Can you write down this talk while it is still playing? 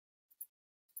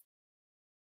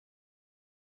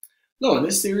Hello, in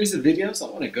this series of videos, I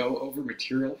want to go over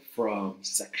material from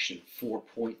section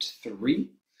 4.3,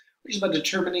 which is about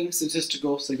determining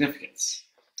statistical significance.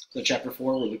 So in chapter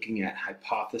 4, we're looking at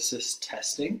hypothesis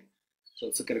testing. So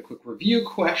let's look at a quick review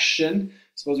question.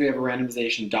 Suppose we have a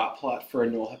randomization dot plot for a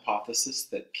null hypothesis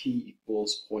that p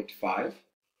equals 0.5.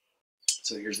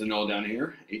 So here's the null down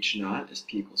here. H naught is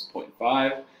p equals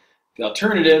 0.5. The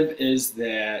alternative is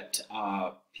that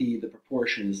p, the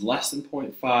proportion, is less than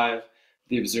 0.5.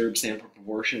 The observed sample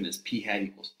proportion is p hat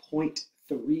equals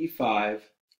 0.35.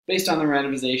 Based on the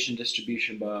randomization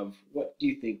distribution above, what do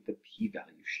you think the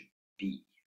p-value should be?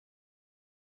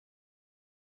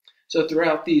 So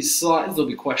throughout these slides, there'll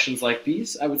be questions like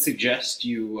these. I would suggest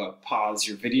you pause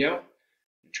your video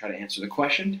and try to answer the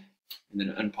question, and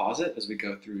then unpause it as we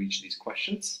go through each of these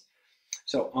questions.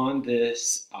 So on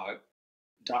this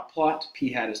dot plot, p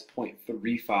hat is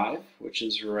 0.35, which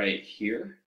is right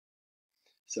here.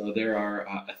 So there are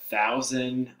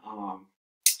 1,000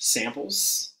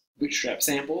 samples, bootstrap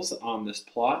samples on this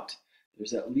plot.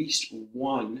 There's at least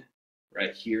one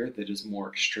right here that is more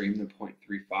extreme than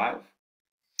 0.35.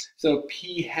 So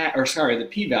the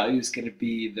p-value is going to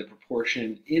be the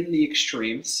proportion in the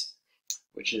extremes,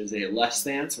 which is a less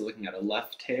than, so we're looking at a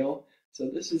left tail. So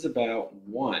this is about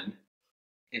 1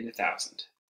 in 1,000.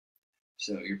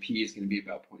 So your p is going to be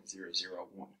about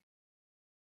 0.001.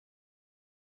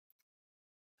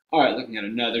 All right, looking at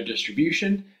another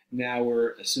distribution. Now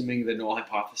we're assuming the null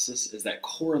hypothesis is that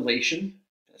correlation,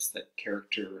 that's that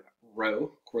character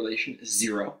rho, correlation is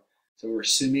 0. So we're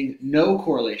assuming no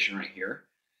correlation right here.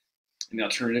 And the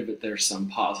alternative, that there's some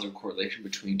positive correlation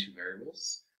between two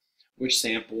variables. Which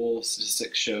sample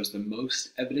statistic shows the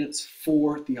most evidence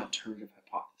for the alternative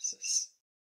hypothesis?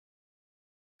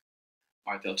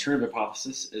 All right, the alternative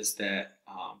hypothesis is that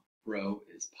rho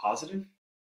is positive.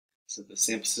 So the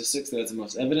sample statistics that has the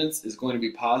most evidence is going to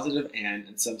be positive, and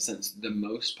in some sense the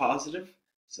most positive.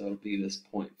 So it'll be this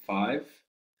 0.5.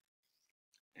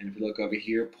 And if we look over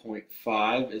here,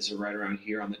 0.5 is right around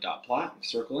here on the dot plot, I'm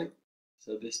circling.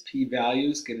 So this p-value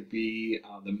is going to be,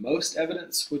 the most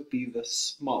evidence would be the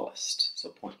smallest.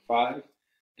 So 0.5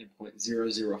 and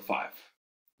 0.005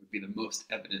 would be the most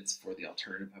evidence for the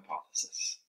alternative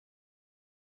hypothesis.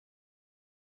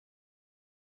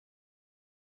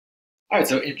 All right,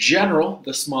 so in general,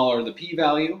 the smaller the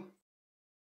p-value,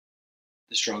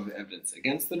 the stronger the evidence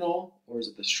against the null, or is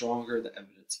it the stronger the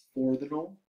evidence for the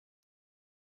null?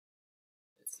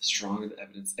 It's the stronger the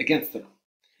evidence against the null.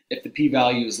 If the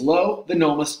p-value is low, the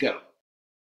null must go.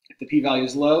 If the p-value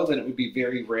is low, then it would be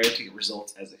very rare to get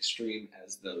results as extreme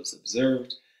as those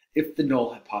observed if the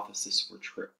null hypothesis were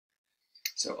true.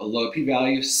 So a low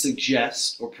p-value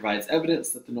suggests or provides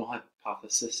evidence that the null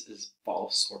hypothesis is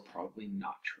false or probably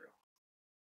not true.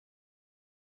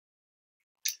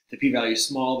 The p-value is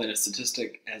small, then a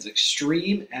statistic as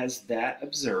extreme as that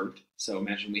observed. So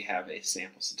imagine we have a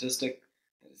sample statistic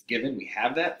that is given. We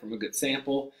have that from a good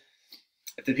sample.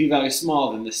 If the p-value is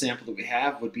small, then the sample that we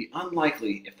have would be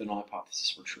unlikely if the null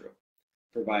hypothesis were true,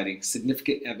 providing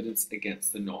significant evidence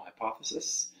against the null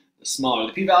hypothesis. The smaller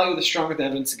the p-value, the stronger the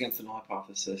evidence against the null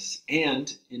hypothesis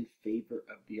and in favor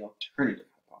of the alternative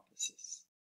hypothesis.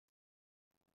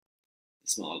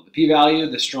 The smaller the p-value,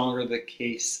 the stronger the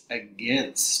case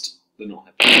against the null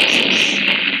hypothesis.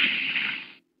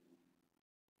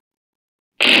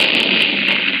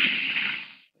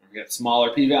 We got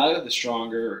smaller p-value, the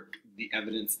stronger the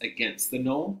evidence against the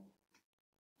null.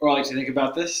 Or I like to think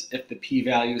about this, if the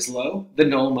p-value is low, the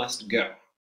null must go.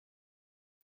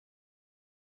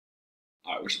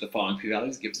 All right, which of the following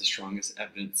p-values gives the strongest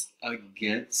evidence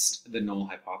against the null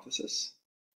hypothesis?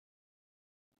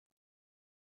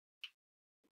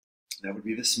 That would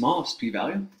be the smallest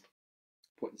p-value,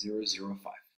 0.005.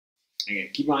 Again,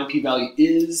 keep in mind p-value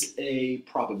is a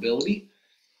probability.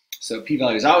 So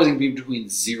p-value is always going to be between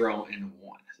 0 and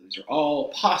 1. So these are all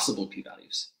possible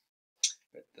p-values.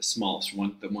 But the smallest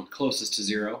one, the one closest to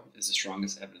 0, is the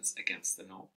strongest evidence against the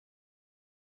null.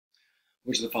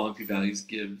 Which of the following p-values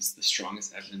gives the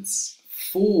strongest evidence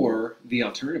for the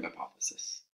alternative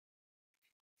hypothesis?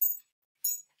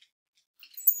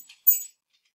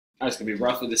 It's going to be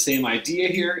roughly the same idea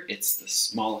here. It's the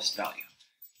smallest value.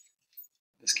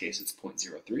 In this case, it's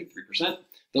 0.03, 3%.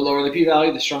 The lower the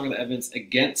p-value, the stronger the evidence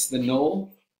against the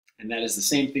null. And that is the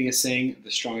same thing as saying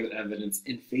the stronger the evidence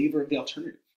in favor of the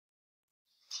alternative.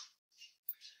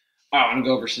 I want to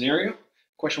go over scenario.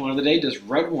 Question 1 of the day, does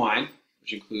red wine,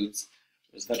 which includes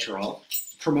resveratrol,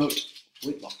 promote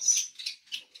weight loss?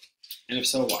 And if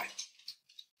so, why?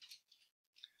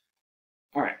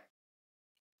 All right.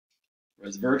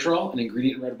 Resveratrol, an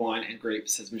ingredient in red wine and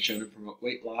grapes, has been shown to promote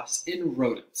weight loss in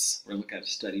rodents. We're going to look at a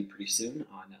study pretty soon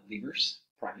on lemurs,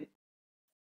 primate.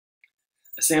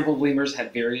 A sample of lemurs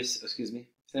had various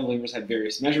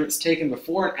measurements taken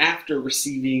before and after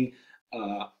receiving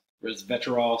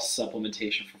resveratrol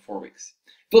supplementation for 4 weeks.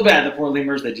 Feel bad, the poor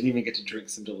lemurs, they didn't even get to drink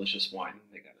some delicious wine.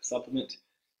 They got a supplement.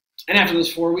 And after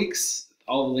those 4 weeks,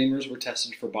 all the lemurs were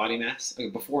tested for body mass,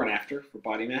 before and after for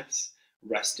body mass,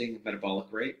 resting metabolic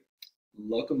rate,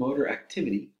 locomotor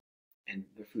activity, and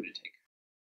their food intake.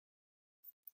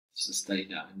 This is a study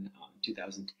done in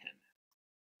 2010.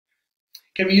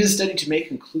 Can we use a study to make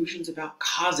conclusions about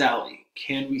causality?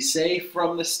 Can we say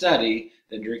from the study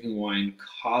that drinking wine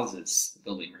causes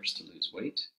the lemurs to lose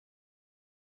weight?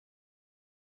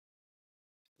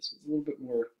 This was a little bit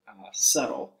more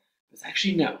subtle. It's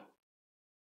actually no.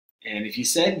 And if you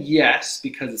said yes,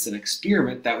 because it's an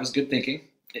experiment, that was good thinking.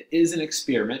 It is an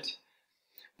experiment,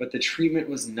 but the treatment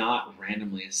was not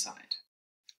randomly assigned.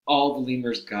 All the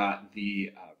lemurs got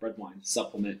the red wine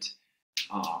supplement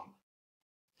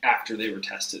after they were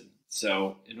tested.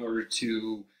 So in order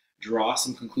to draw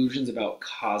some conclusions about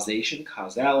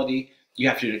causality, you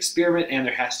have to do an experiment, and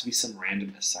there has to be some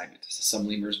random assignment. So some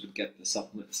lemurs would get the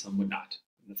supplement, some would not.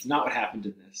 And that's not what happened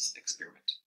in this experiment.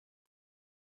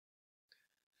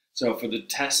 So for the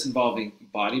tests involving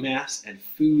body mass and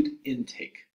food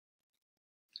intake,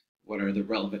 what are the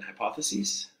relevant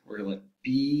hypotheses? We're going to let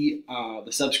B,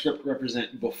 the subscript,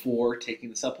 represent before taking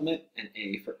the supplement, and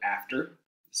A for after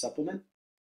the supplement.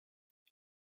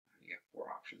 You got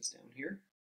 4 options down here.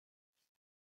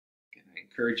 Again, I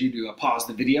encourage you to pause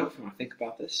the video if you want to think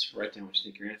about this. Write down what you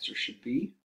think your answer should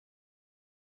be.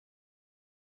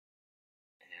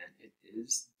 And it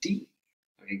is D.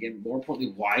 Okay, again, more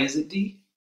importantly, why is it D?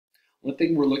 One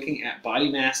thing, we're looking at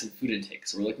body mass and food intake.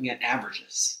 So we're looking at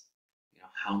averages.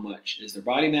 How much is their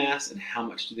body mass and how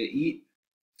much do they eat?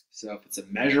 So if it's a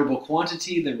measurable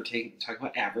quantity, then we're talking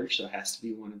about average. So it has to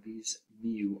be one of these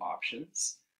mu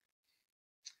options.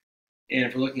 And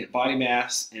if we're looking at body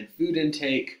mass and food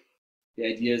intake, the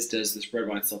idea is, does this red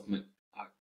wine supplement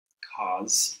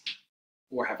cause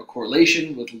or have a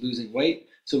correlation with losing weight?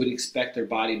 So we'd expect their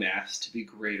body mass to be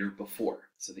greater before.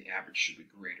 So the average should be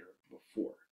greater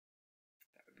before.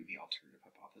 That would be the alternative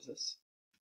hypothesis.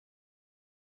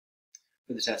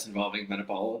 For the test involving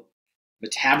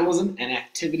metabolism and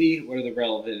activity, what are the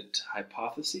relevant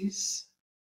hypotheses?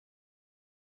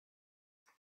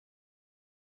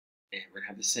 And we're going to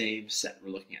have the same set.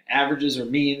 We're looking at averages or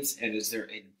means, and is there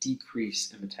a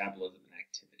decrease in metabolism and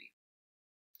activity?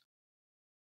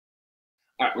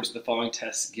 All right, which of the following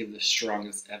tests give the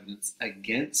strongest evidence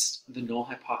against the null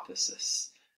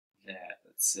hypothesis that,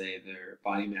 let's say, their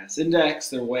body mass index,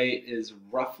 their weight is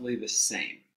roughly the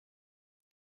same?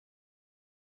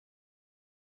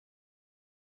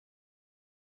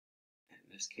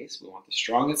 In this case, we want the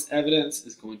strongest evidence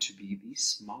is going to be the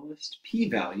smallest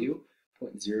p-value,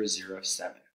 0.007.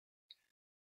 So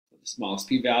the smallest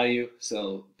p-value,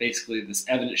 so basically this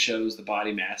evidence shows the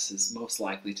body mass is most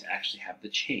likely to actually have the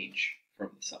change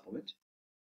from the supplement.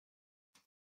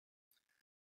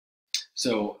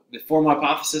 So the formal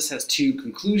hypothesis has 2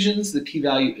 conclusions. The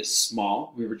p-value is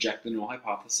small. We reject the null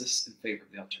hypothesis in favor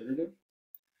of the alternative.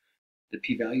 The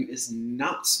p-value is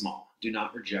not small. Do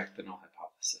not reject the null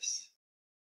hypothesis.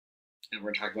 And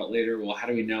we're going to talk about later, well, how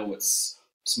do we know what's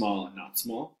small and not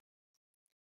small?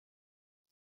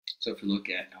 So if we look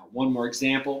at one more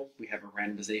example, we have a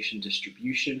randomization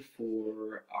distribution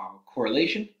for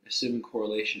correlation, assuming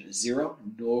correlation is 0,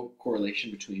 no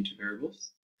correlation between 2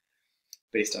 variables.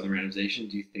 Based on the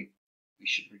randomization, do you think we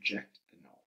should reject the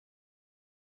null?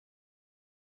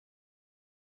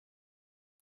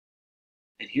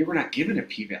 And here we're not given a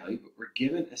p-value, but we're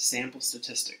given a sample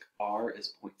statistic. R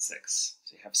is 0.6.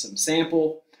 So you have some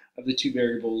sample of the 2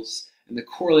 variables, and the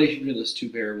correlation between those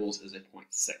 2 variables is a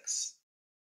 0.6.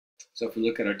 So if we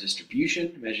look at our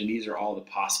distribution, imagine these are all the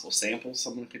possible samples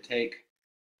someone could take.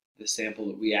 The sample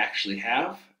that we actually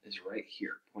have is right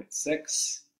here,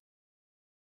 0.6.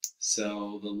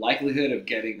 So the likelihood of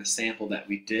getting the sample that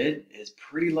we did is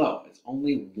pretty low. It's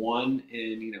only 1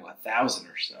 in 1,000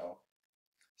 or so.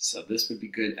 So this would be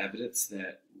good evidence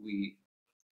that we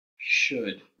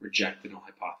should reject the null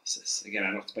hypothesis. Again,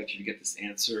 I don't expect you to get this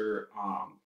answer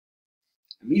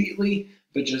immediately,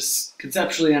 but just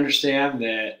conceptually understand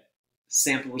that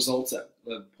sample results at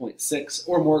 0.6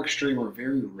 or more extreme are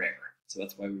very rare. So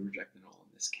that's why we reject the null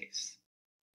in this case.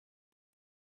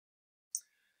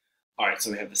 All right,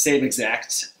 so we have the same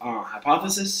exact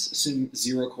hypothesis. Assume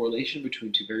 0 correlation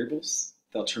between 2 variables.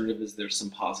 The alternative is there's some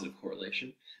positive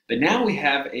correlation. But now we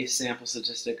have a sample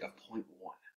statistic of 0.1.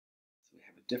 So we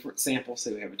have a different sample.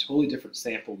 Say we have a totally different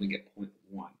sample, we get 0.1.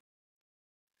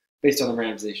 Based on the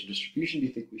randomization distribution, do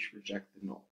you think we should reject the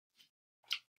null?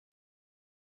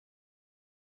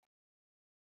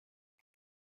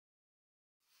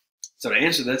 So to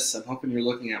answer this, I'm hoping you're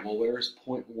looking at, well, where is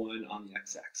 0.1 on the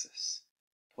x-axis?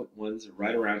 0.1s are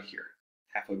right around here,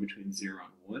 halfway between 0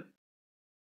 and 1.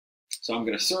 So I'm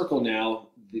going to circle now.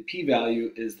 The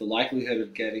p-value is the likelihood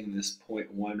of getting this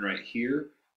 0.1 right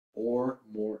here, or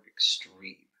more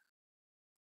extreme.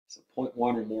 So 0.1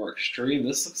 or more extreme,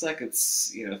 this looks like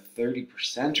it's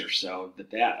 30% or so of the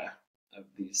data of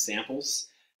these samples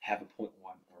have a 0.1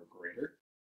 or greater.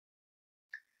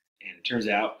 And it turns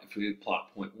out, if we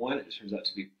plot 0.1, it turns out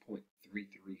to be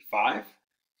 0.335.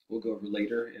 We'll go over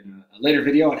later in a later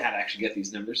video on how to actually get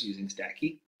these numbers using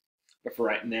Stackey. But for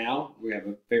right now, we have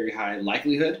a very high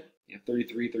likelihood,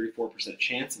 33–34%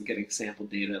 chance of getting sample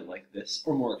data like this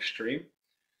or more extreme.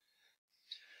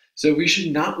 So we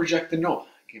should not reject the null.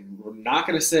 Again, we're not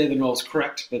going to say the null is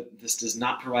correct, but this does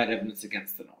not provide evidence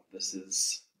against the null. This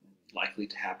is likely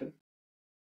to happen.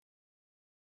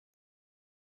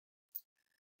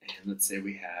 And let's say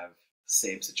we have the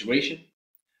same situation.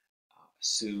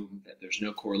 Assume that there's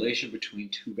no correlation between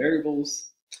two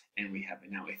variables, and we have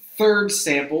now a third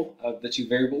sample of the two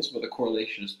variables where the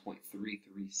correlation is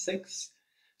 0.336.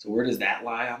 So where does that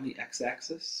lie on the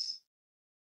x-axis?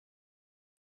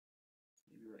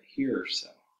 Maybe right here or so.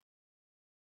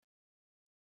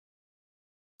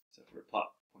 So if we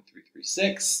plot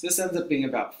 0.336, this ends up being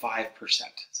about 5%.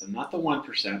 So not the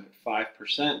 1%, but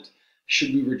 5%.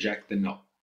 Should we reject the null?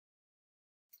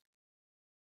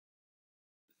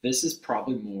 This is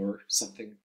probably more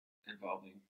something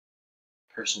involving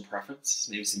personal preference,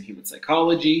 maybe some human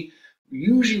psychology.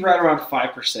 Usually right around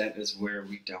 5% is where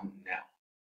we don't know.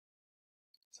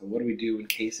 So what do we do in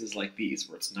cases like these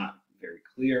where it's not very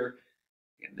clear?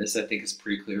 And this I think is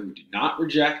pretty clear. We do not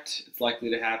reject. It's likely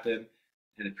to happen.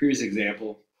 In the previous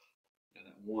example,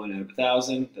 that 1 out of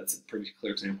 1,000, that's a pretty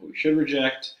clear example we should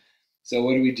reject. So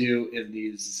what do we do in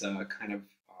these kind of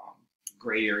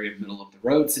gray area, middle of the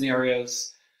road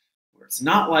scenarios where it's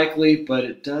not likely, but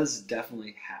it does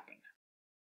definitely happen?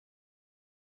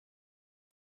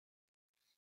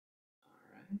 All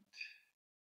right.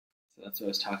 So that's what I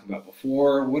was talking about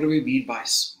before. What do we mean by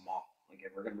small?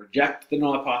 Again, we're going to reject the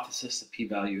null hypothesis. The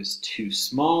p-value is too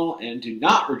small, and do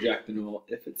not reject the null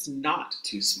if it's not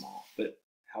too small. But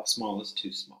how small is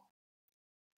too small?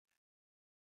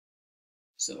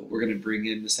 So we're going to bring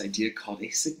in this idea called a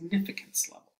significance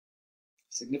level.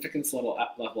 Significance level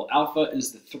alpha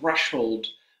is the threshold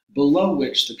below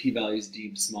which the p-value is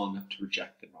deemed small enough to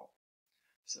reject the null.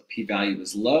 So p-value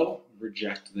is low,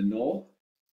 reject the null,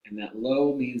 and that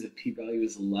low means that p-value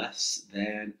is less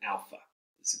than alpha.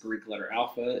 This Greek letter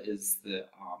alpha is the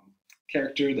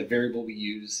character, the variable we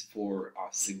use for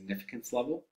significance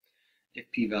level. If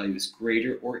p-value is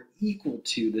greater or equal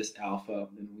to this alpha,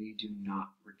 then we do not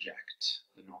reject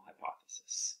the null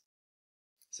hypothesis.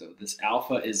 So this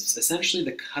alpha is essentially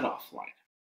the cutoff line.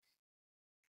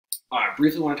 All right,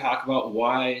 briefly want to talk about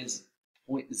why is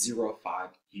 0.05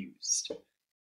 used.